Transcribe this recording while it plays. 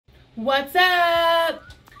What's up?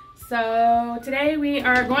 So today we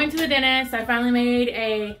are going to the dentist. I finally made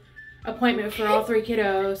a appointment for all three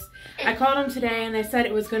kiddos. I called them today and they said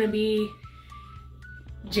it was going to be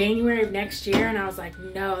January of next year, and I was like,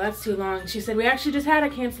 no, that's too long. She said we actually just had a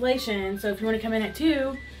cancellation, so if you want to come in at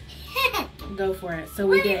 2, go for it. So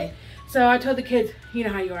we did. So I told the kids, you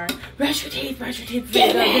know how you are, brush your teeth,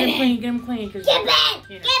 get them clean, get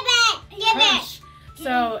back.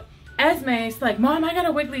 So Esme's like, Mom, I got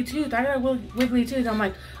a wiggly tooth. I'm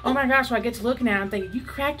like, oh my gosh. So I get to looking at it. I'm thinking, you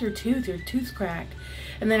cracked your tooth's cracked.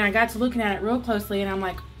 And then I got to looking at it real closely, and I'm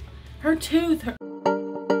like, her tooth.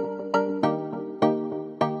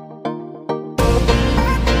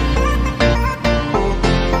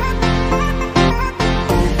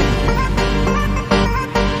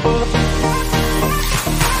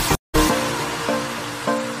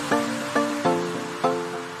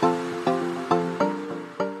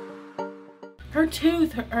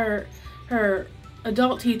 Her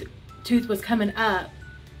adult tooth was coming up,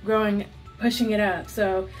 pushing it up.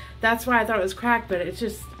 So that's why I thought it was cracked, but it's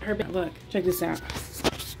just her. Look, check this out.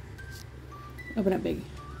 Open up big.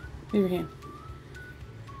 Move your hand.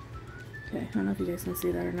 Okay, I don't know if you guys can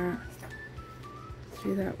see that or not.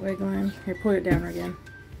 See that wiggling? Here, pull it down again.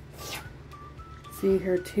 See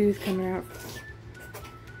her tooth coming out.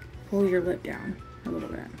 Pull your lip down a little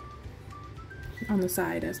bit. On the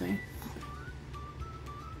side, Esme.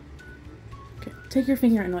 Okay, take your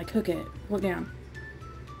finger and like hook it. Look down.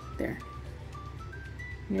 There.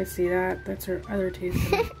 You guys see that? That's her other tooth.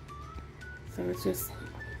 So it's just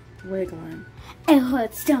wiggling. It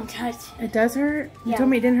hurts. Don't touch. It does hurt? You told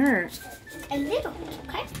me it didn't hurt. A little,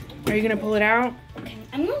 okay? Are you gonna pull it out? Okay,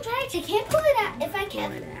 I'm gonna try it. I can't pull it out. If I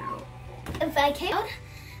can. If I can't,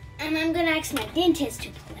 and I'm gonna ask my dentist to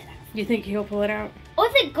pull it out. You think he'll pull it out? Or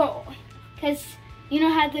the girl. Because you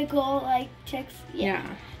know how the girl like checks? Yeah.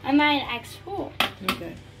 I might ask her.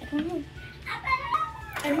 Okay. I don't know.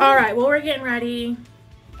 Alright, well, we're getting ready.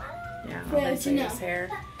 Yeah, I'll Well, his hair.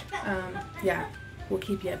 Yeah, we'll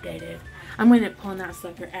keep you updated. I'm going to end up pulling that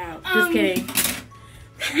sucker out. Just kidding.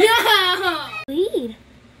 No! Lead.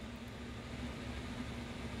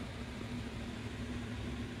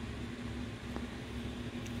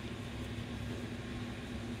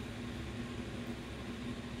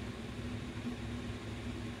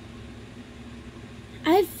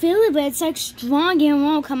 I feel it, but it's like strong and it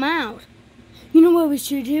won't come out. You know what we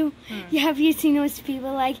should do? Have you seen those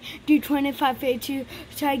people like do 25 feet to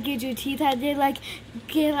try to get your teeth out? They like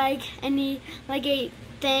get like a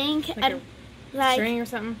thing, Like string or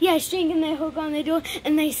something? Yeah, string, and they hook on the door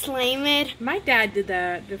and they slam it. My dad did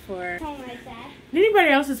that before. Something like that. Did anybody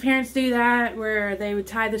else's parents do that, where they would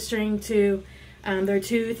tie the string to their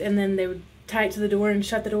tooth and then they would tie it to the door and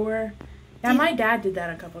shut the door? Yeah, my dad did that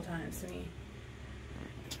a couple times to me.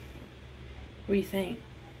 What do you think?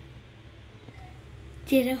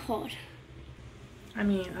 Did it hard? I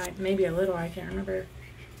mean, maybe a little. I can't remember.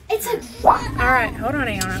 It's a. Alright, hold on,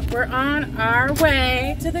 Anna. We're on our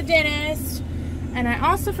way to the dentist. And I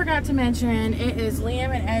also forgot to mention, it is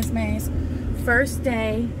Liam and Esme's first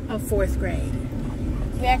day of 4th grade.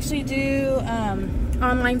 We actually do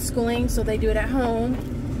online schooling, so they do it at home.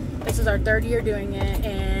 This is our 3rd year doing it,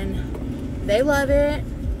 and they love it.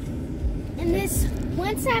 And this,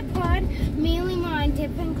 once that part, me and Liam are in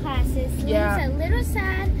different classes. Liam's a little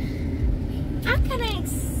sad. I'm kind of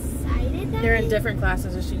excited. They're in different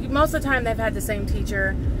classes. Most of the time, they've had the same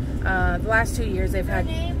teacher. The last 2 years, they've had.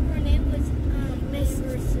 Her name was Miss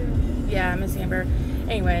Amber. Yeah, Miss Amber.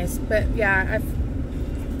 Anyways, but yeah,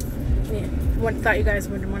 thought you guys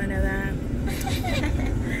would want to know that.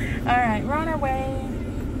 All right, we're on our way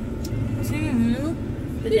to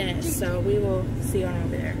the dentist, so we will see you on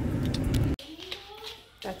over there.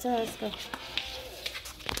 That's us. Go.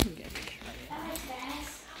 Okay.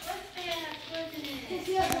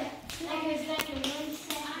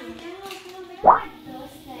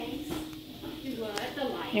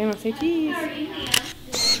 You want to say cheese?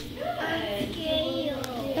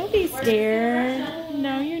 Don't be scared.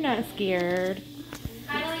 No, you're not scared.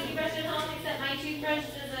 I don't think you brush at home, except my toothbrush is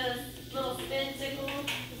a little spin tickle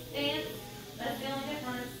stand. That's the only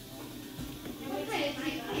difference.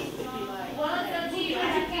 Well, it's up to you. I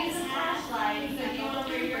have to use a flashlight. So do you want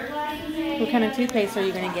to wear your glasses? What kind of toothpaste are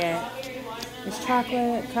you going to get? There's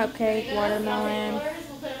chocolate, cupcake, watermelon,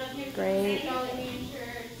 grape,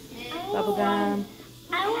 bubblegum.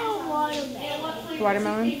 I want watermelon.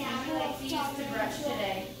 Watermelon?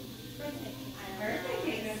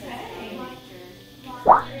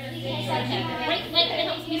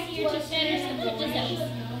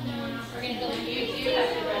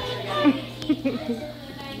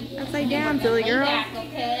 Upside down, silly girl.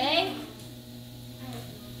 Okay.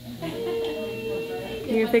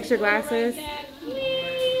 you fix your glasses?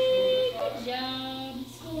 Good job.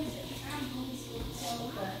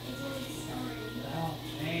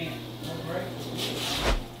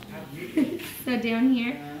 So down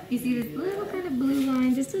here, you see this little kind of blue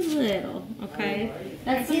line, just a little, okay?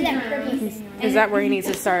 That's See that purple? Is that where he needs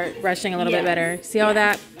to start brushing a little bit better? See all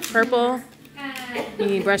that purple? You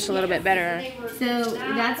need to brush a little bit better. So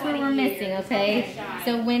that's what we're missing, okay?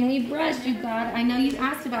 So when we brush, you got, I know you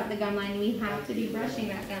asked about the gum line. We have to be brushing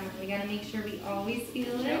that gum line. We got to make sure we always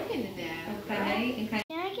feel it. Okay? Can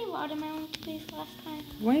I get watermelon please last time?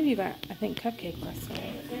 One of you got, I think, cupcake last time.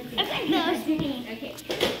 I think that was me. Okay.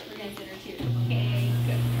 We're going to sit her too. Okay,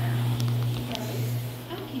 good.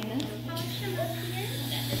 Okay.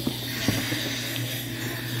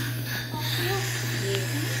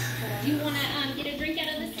 Do you want to get a drink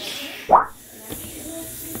out of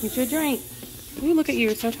this? Get your drink. Ooh, look at you,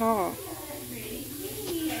 you're so tall.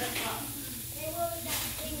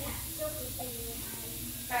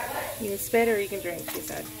 You can spit or you can drink, she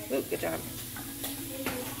said. Ooh, good job.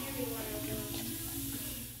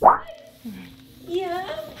 Yeah.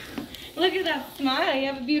 Look at that smile. You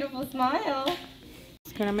have a beautiful smile.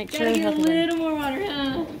 Just gonna make sure Gotta you get a have little more water,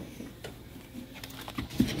 huh?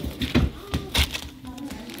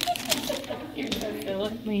 You're so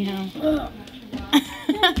silly. Yeah.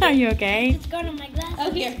 Are you okay? It's gone on my glasses.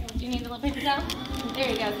 Oh, here. Do you need a little paper towel? There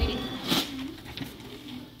you go, sweetie.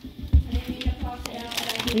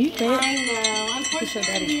 Will you say it? I know.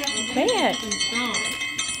 Unfortunately, Say it.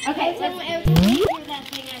 Okay, that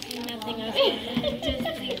thing after nothing else.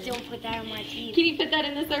 Just please don't put that on my teeth. can you put that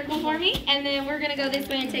in the circle for me? And then we're going to go this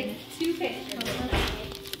way and take two pictures.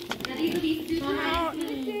 Now these will be super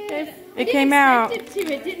nice. It came out. It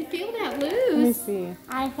didn't feel that Let me loose. see.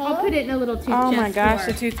 I'll put it in a little tooth Oh my chest gosh,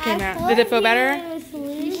 drawer. the tooth came out. Did it feel better?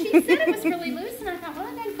 She said it was really loose, and I thought, well,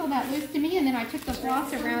 it doesn't feel that loose to me. And then I took the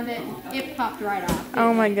floss around it, and it popped right off.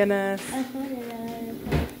 Oh my goodness.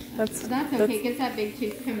 So that's okay, because that big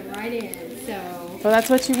tooth coming right in. So, Well, that's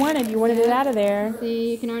what you wanted. You wanted it out of there.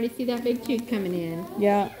 see, you can already see that big tooth coming in.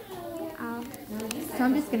 Yeah. So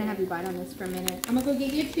I'm just gonna have you bite on this for a minute. I'm gonna go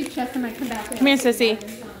get you a tooth chest, and I come back. Come here, sissy.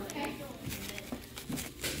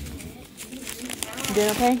 You doing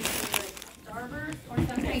okay?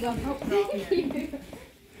 There you go. Oh,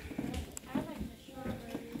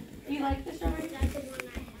 you like the strawberry?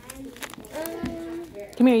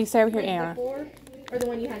 Come here, you stay over here, Anna. Or the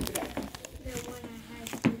one you had today?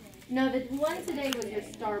 No, the one today was your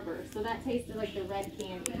Starburst, so that tasted like the red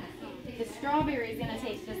candy. The strawberry is gonna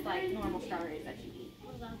taste just like normal strawberries that you eat.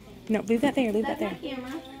 No, leave that there. Leave that That's there. my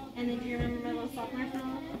camera. And then do you remember my little soft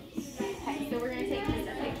marshmallow? Okay, so we're gonna take just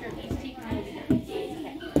a picture of each teeth and we'll be done.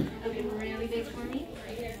 Okay. It'll be really big for me.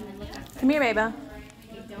 And then look up. Come here, baby. Okay,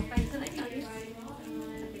 don't bite till I tell you.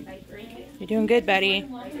 Okay, bite right there. You're doing good, buddy.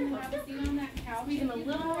 Squeeze them a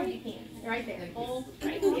little more if you can. Right there. Hold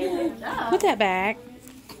right there. Good job. Put that back.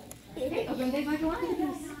 Okay, open big like a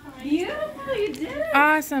lion. Beautiful, you did it.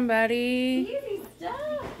 Awesome, buddy. Easy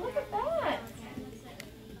stuff. Look at that.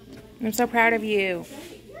 I'm so proud of you.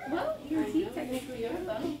 Well, your teeth technically are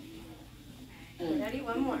though. Ready?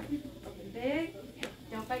 One more. Open big.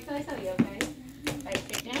 Don't bite till I tell you, okay? Bite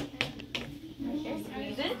straight down. Right there.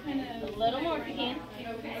 Squeeze it. A little more if you can.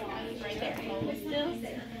 Okay. Right there. Hold it still.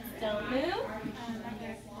 Don't move.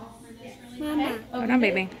 Mama. Hold on,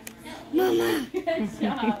 baby. Mama. Good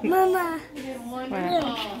job. Mama. You did wonderful.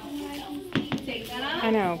 What? Take that off. I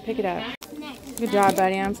know. Pick it up. Good job,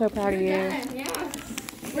 buddy. I'm so proud of you. Yeah.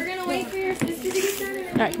 We're gonna wait for your sister to get done.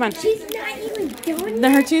 All right, come on. She's not even done.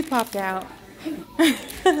 Then her tooth popped out.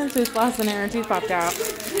 She's flossing and her tooth popped out.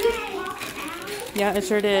 Yeah, it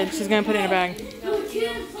sure did. She's gonna put it in her bag.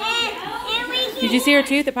 Did you see her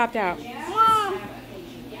tooth? It popped out.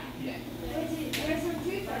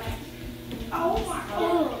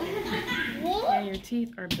 Yeah, your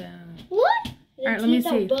teeth are bone. What? All right, let me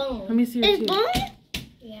see. Let me see your It's teeth. bone?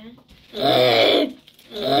 Yeah.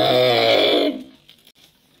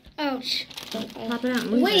 Ouch. Pop it out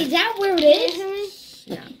and lose Wait, is it. that where it is?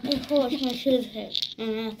 Yeah. Of course, my shoes hit.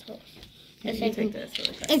 And that's all. You can take this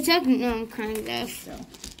really quick. It's up. No, I'm kind of. So,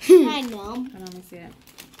 I know. hold on, let me see it.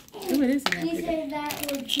 Ooh, it is in there. He pretty good. said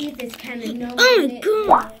that your teeth is kind of no. Oh my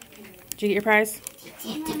god. Did you get your prize?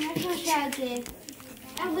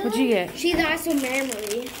 What'd you get? She's also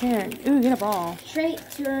memory. Here. Ooh, get a ball. Straight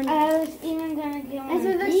turn. I was even gonna get one. Those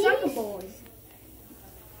are the soccer balls.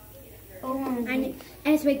 Oh,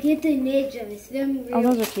 as we get the ninjas, them Oh,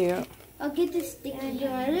 those are cute. I'll get the sticky.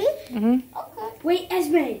 Mm-hmm. Okay. Wait,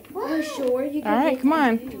 Esme. Are you sure you can? All right, come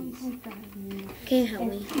on. Can't help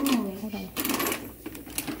me. Hold on.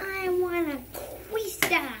 I want a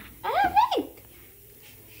quista. All right.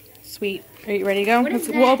 Sweet. Are you ready to go?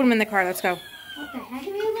 We'll open them in the car. Let's go. What the heck?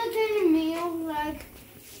 Can we look in the meal? Like.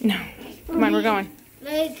 No. Come on, we're going.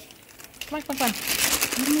 Like. Come on, come on,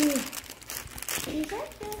 come on.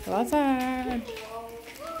 Go outside.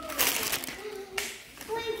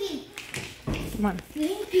 Twinkie. Come on.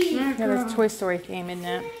 Twinkie. Yeah, there's a Toy Story game in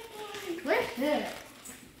that. Where's this?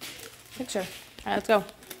 Picture. All right, let's go.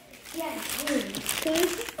 Yeah.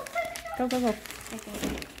 Go, go, go.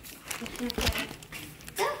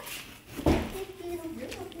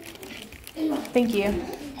 Thank you.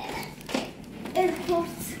 It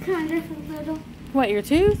hurts kind of a little. What, your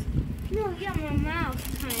tooth? No, yeah, my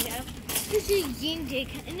mouth kind of. She yanked it.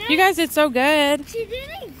 No, You guys did so good. she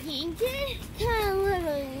didn't yank it. Kind of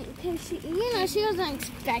little. Cause she, she wasn't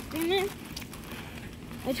expecting it.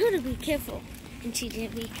 I told her to be careful, and she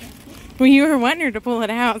didn't be careful. Well, you were wanting her to pull it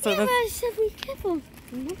out, so Yeah, but I said be careful.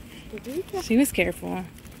 she was careful.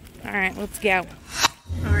 All right, let's go.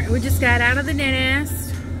 All right, we just got out of the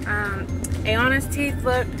dentist. Ayana's teeth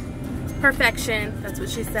look perfection. That's what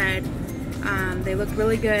she said. They look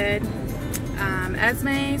really good.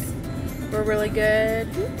 Esme's were really good,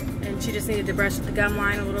 and she just needed to brush the gum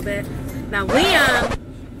line a little bit. Now Liam,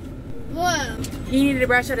 Whoa. he needed to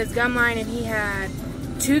brush out his gum line, and he had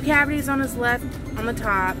 2 cavities on his left on the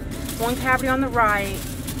top, 1 cavity on the right,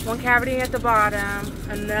 1 cavity at the bottom,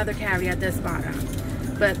 and another cavity at this bottom.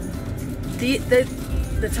 But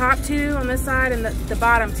the top 2 on this side and the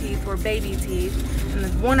bottom teeth were baby teeth, and the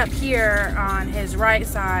one up here on his right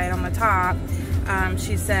side on the top,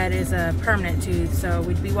 she said is a permanent tooth, so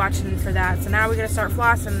we'd be watching for that. So now we're gonna start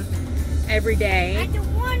flossing every day. I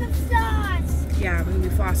don't want to floss. Yeah, we're gonna be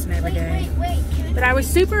flossing every day. Wait. But I was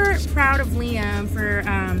super proud of Liam for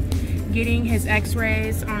getting his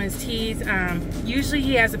x-rays on his teeth. Usually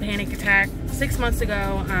he has a panic attack. 6 months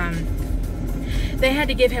ago, they had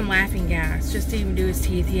to give him laughing gas just to even do his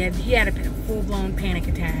teeth. He had a full-blown panic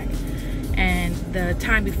attack, and the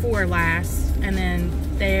time before last, and then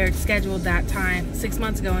they had scheduled that time 6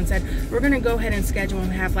 months ago and said, we're gonna go ahead and schedule him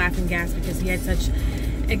to have laughing gas because he had such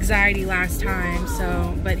anxiety last time.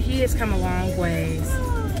 So, but he has come a long ways.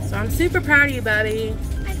 So I'm super proud of you, buddy.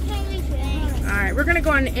 I can't reach it. All right, we're gonna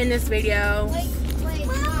go and end this video. Wait.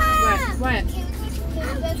 What? What?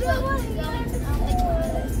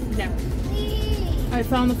 No. Oh, it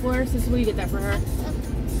fell on the floor, so will you get that for her?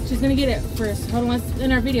 She's gonna get it first. Hold on, let's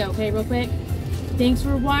end our video, okay, real quick. Thanks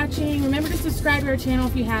for watching. Remember to subscribe to our channel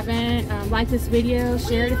if you haven't. Like this video,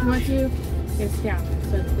 share it if you want to. Get us down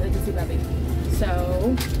so they can see Bubby.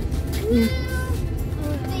 So.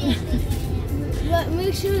 But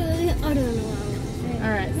make sure I don't know.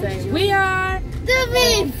 All right, say we are The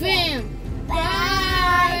Big Fam.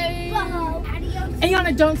 Bye.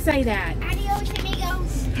 Ayana, don't say that.